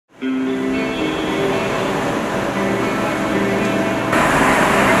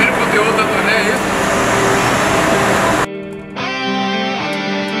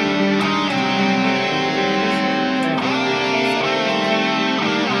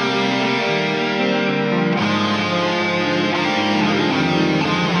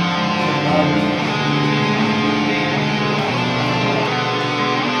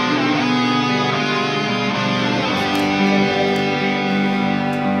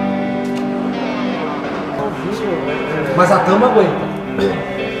Mas a tama aguenta.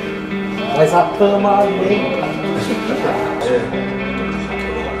 Mas a tama aguenta.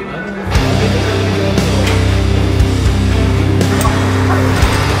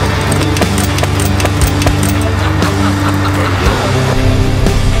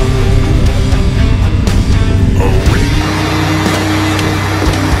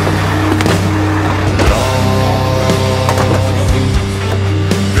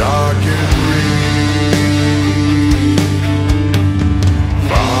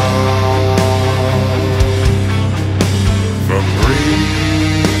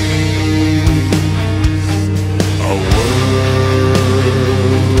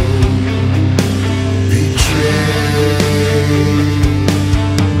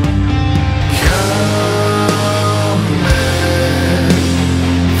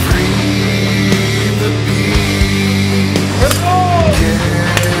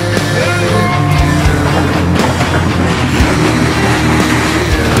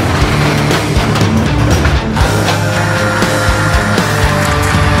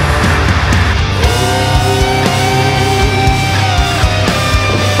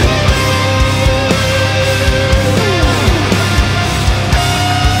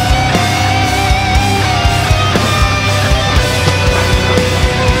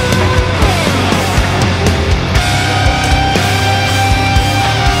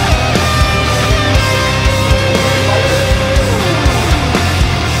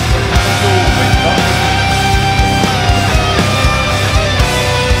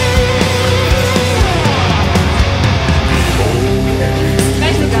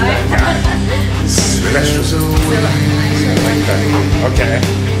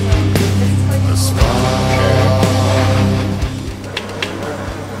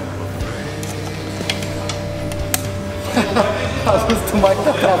 A luz do Mike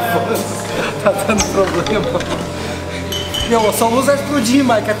tá travando, tá dando problema. Meu, sua luz vai explodir,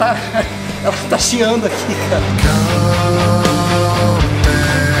 Mike, ela tá chiando aqui, cara.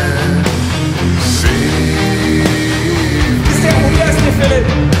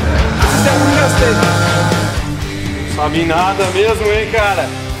 Não sabe nada mesmo, hein, cara?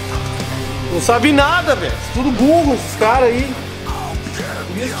 Não sabe nada, velho. Tudo burro, esses caras aí.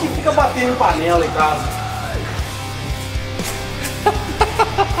 Por isso que fica batendo panela em casa.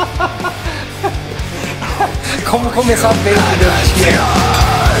 Como começar bem o primeiro dia?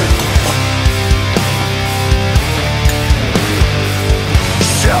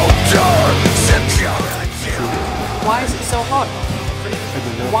 Why is it so hot?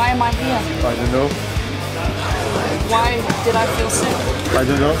 Why am I here? I don't know. Why did I feel sick? I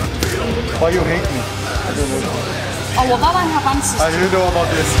don't know. Why you hate me? I don't know. Oh, well, that I have answers to. I didn't know about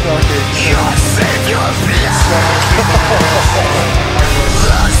this. Okay.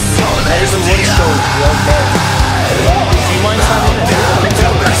 There's a one show. Do you mind signing it?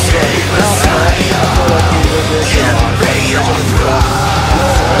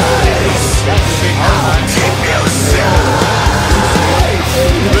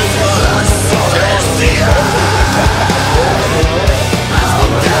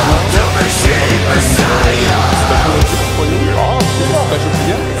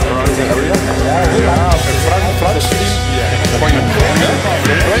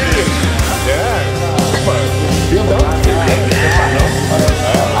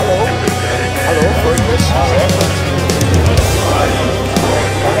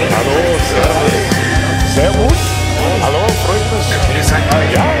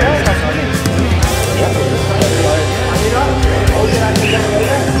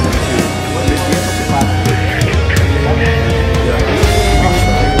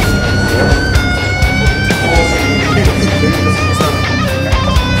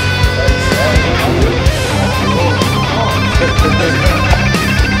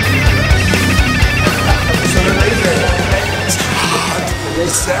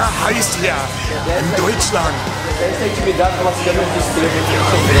 Sehr heiß hier in Deutschland. Essa atividade ela se chama de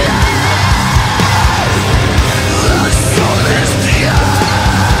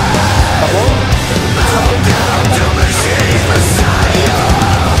tá bom? Oh,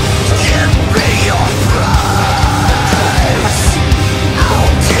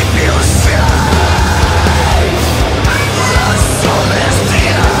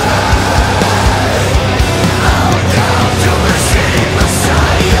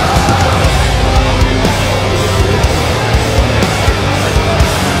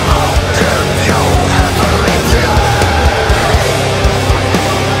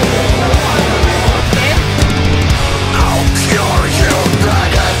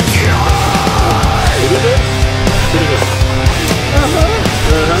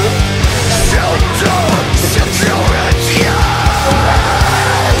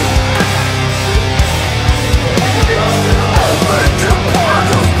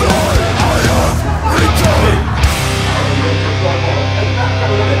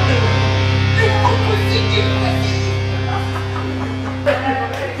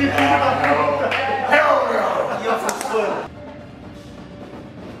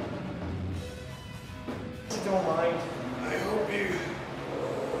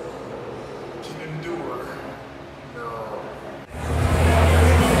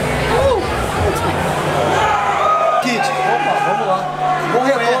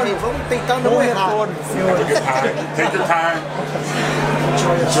 Take your time.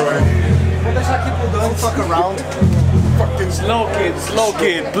 Enjoy. Vou deixar aqui pro Don't fuck around. Fucking Slow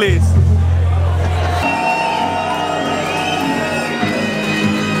kid, please.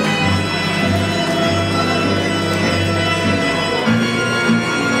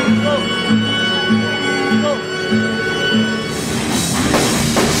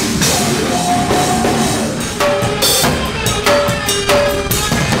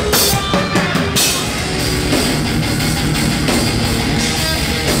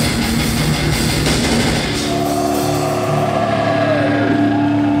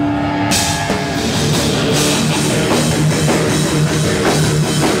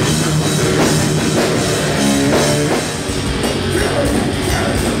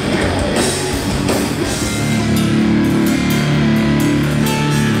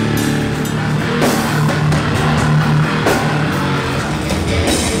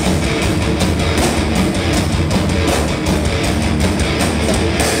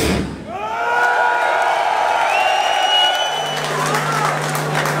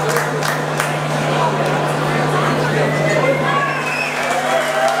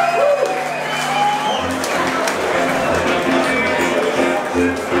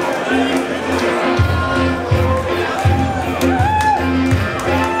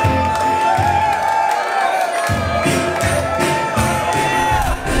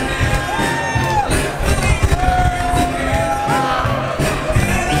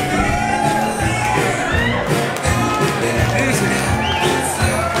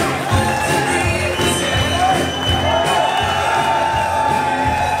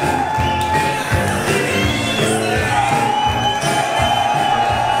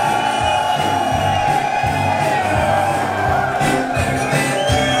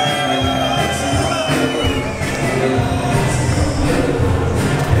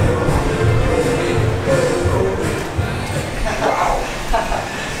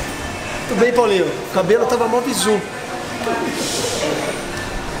 Tudo bem, Paulinho? O cabelo tava mó visu.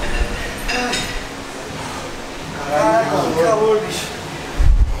 Caralho, que calor, bicho.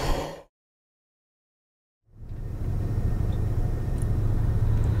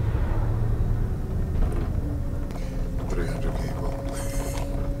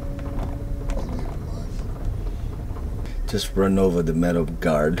 Just run over the metal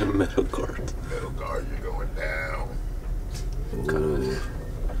guard. Metal guard. Metal guard, you're going down. Caralho.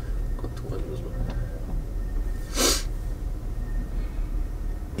 Quanto anos, mano?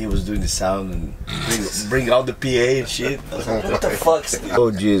 He was doing the sound and bring out the PA and shit. I was like, what the fuck?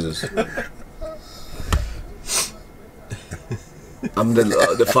 Oh Jesus! I'm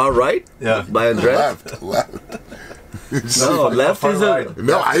the far right. Yeah. By Andreas. Left. No, left is a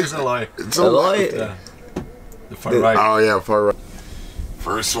No, It's Eloy. It's a Eloy. Yeah. The far right. Oh yeah, far right.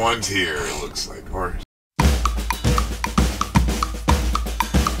 First one's here, it looks like. Or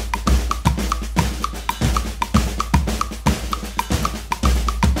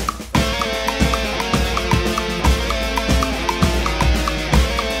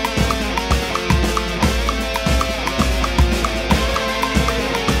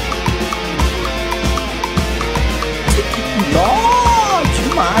Nó,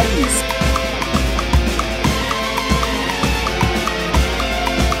 demais!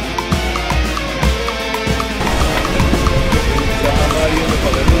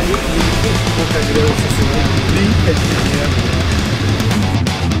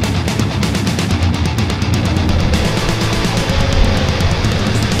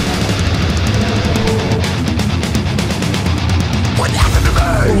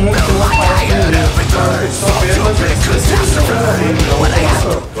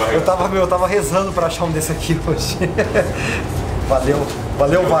 Eu tava rezando pra achar um desse aqui hoje.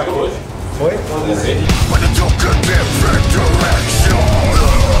 Valeu, Vaca. Foi?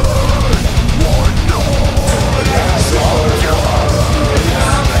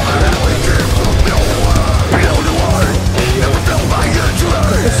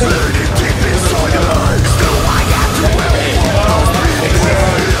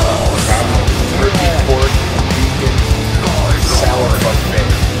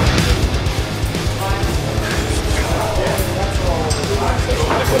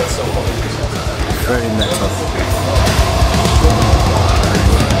 very metal.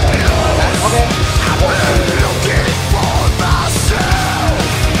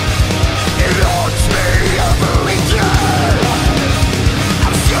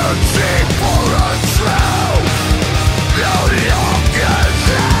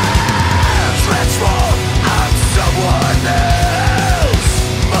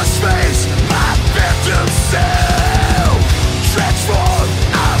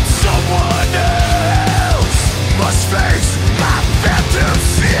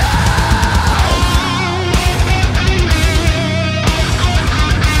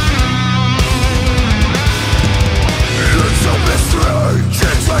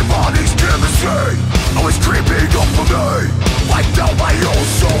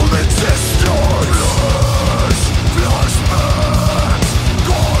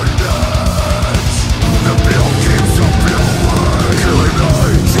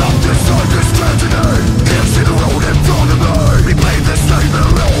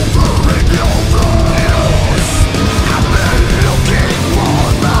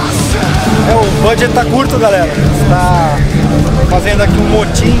 budget tá curto, galera. Está fazendo aqui um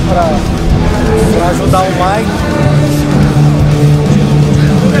motim pra ajudar o Mike.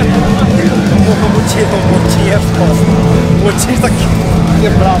 O motim é foda. O motim tá aqui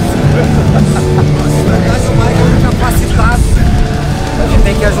quebrado. O Mike é muito capacitado. A gente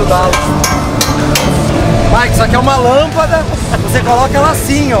tem que ajudá-lo. Mike, isso aqui é uma lâmpada. Você coloca ela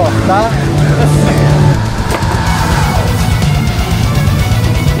assim, ó, tá?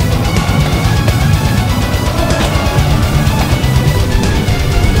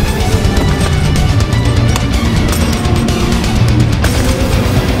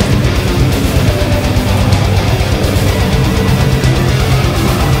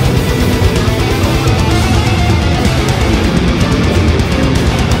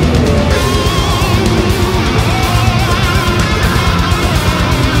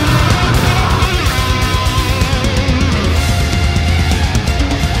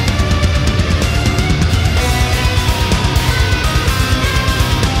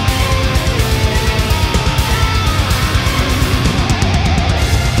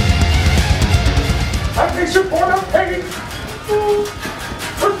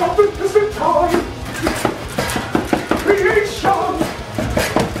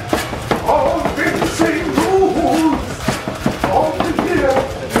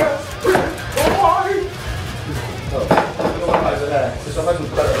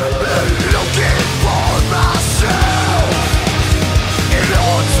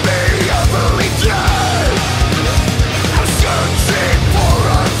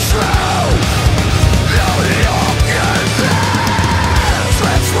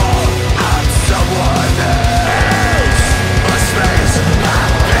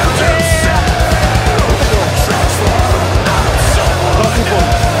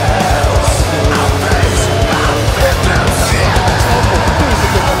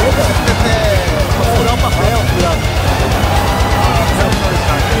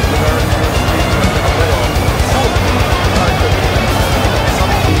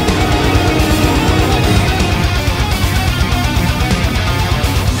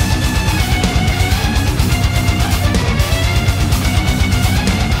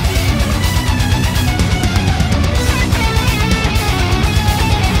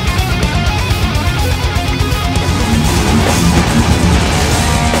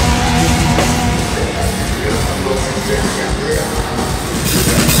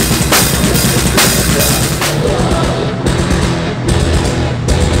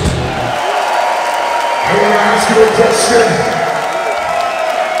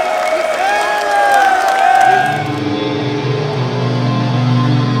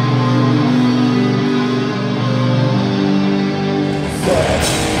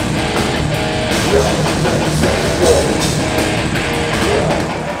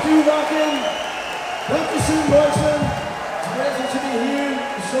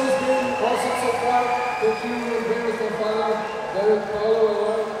 Thank you, Andreas, Derrick, Paulo,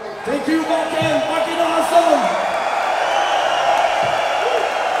 Eloy. Thank you, fucking awesome!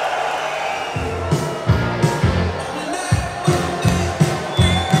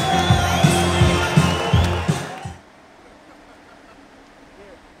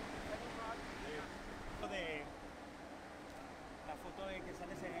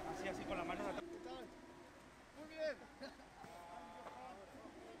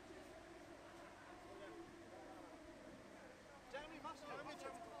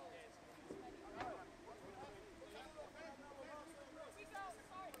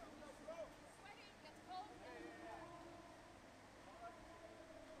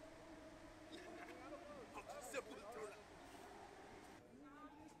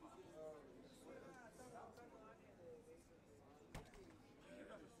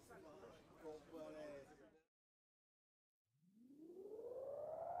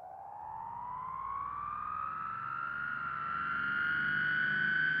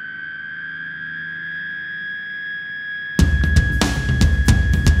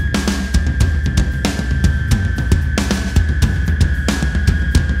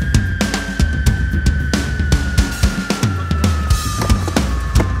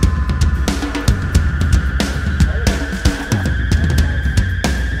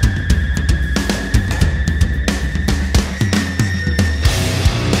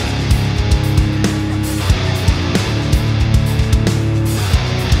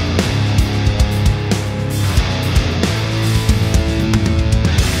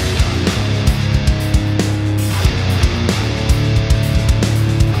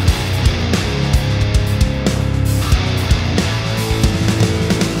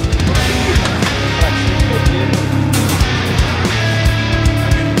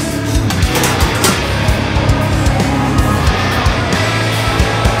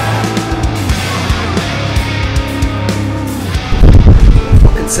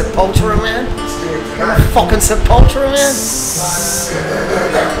 Sepultura, man. Fucking Sepultura, man.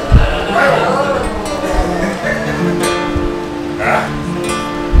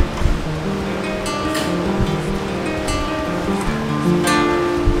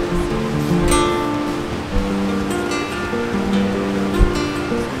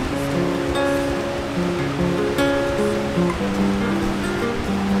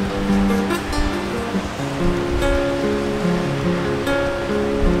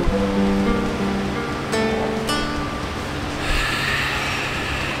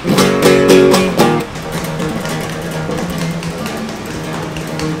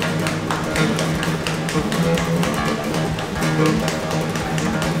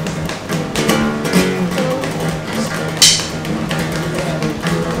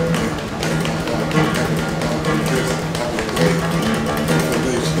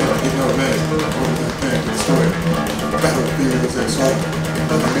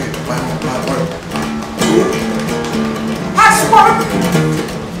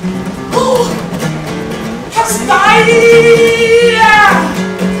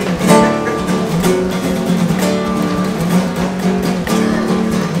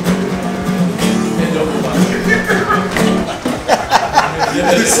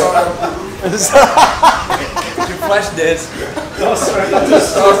 De flash dance. Nossa, vai dar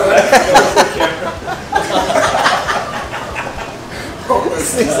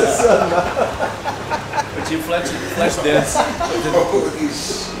Sensacional. Eu tinha flash dance.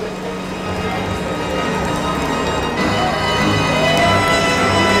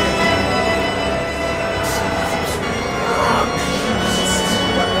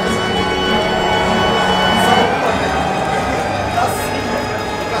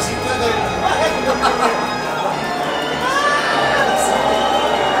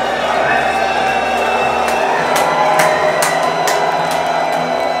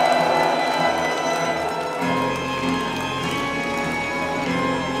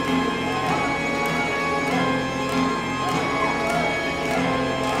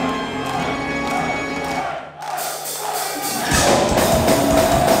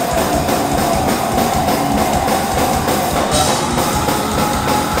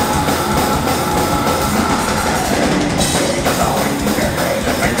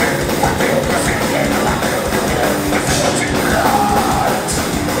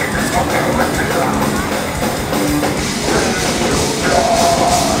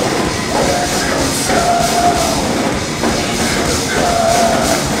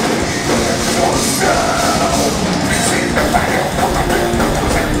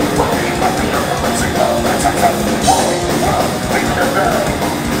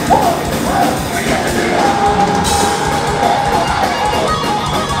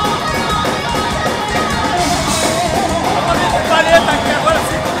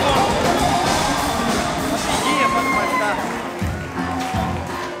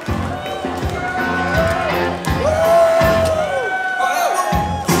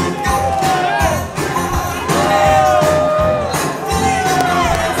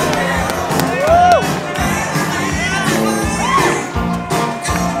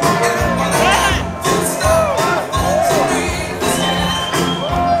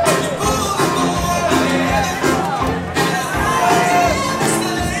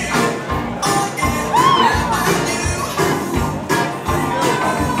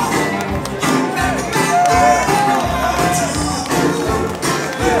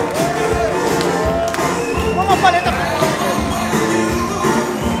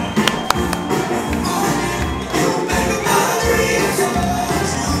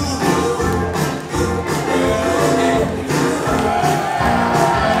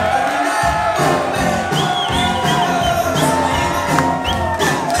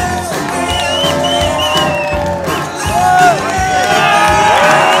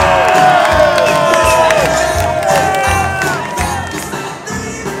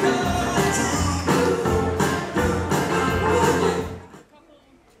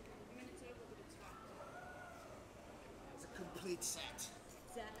 Complete set.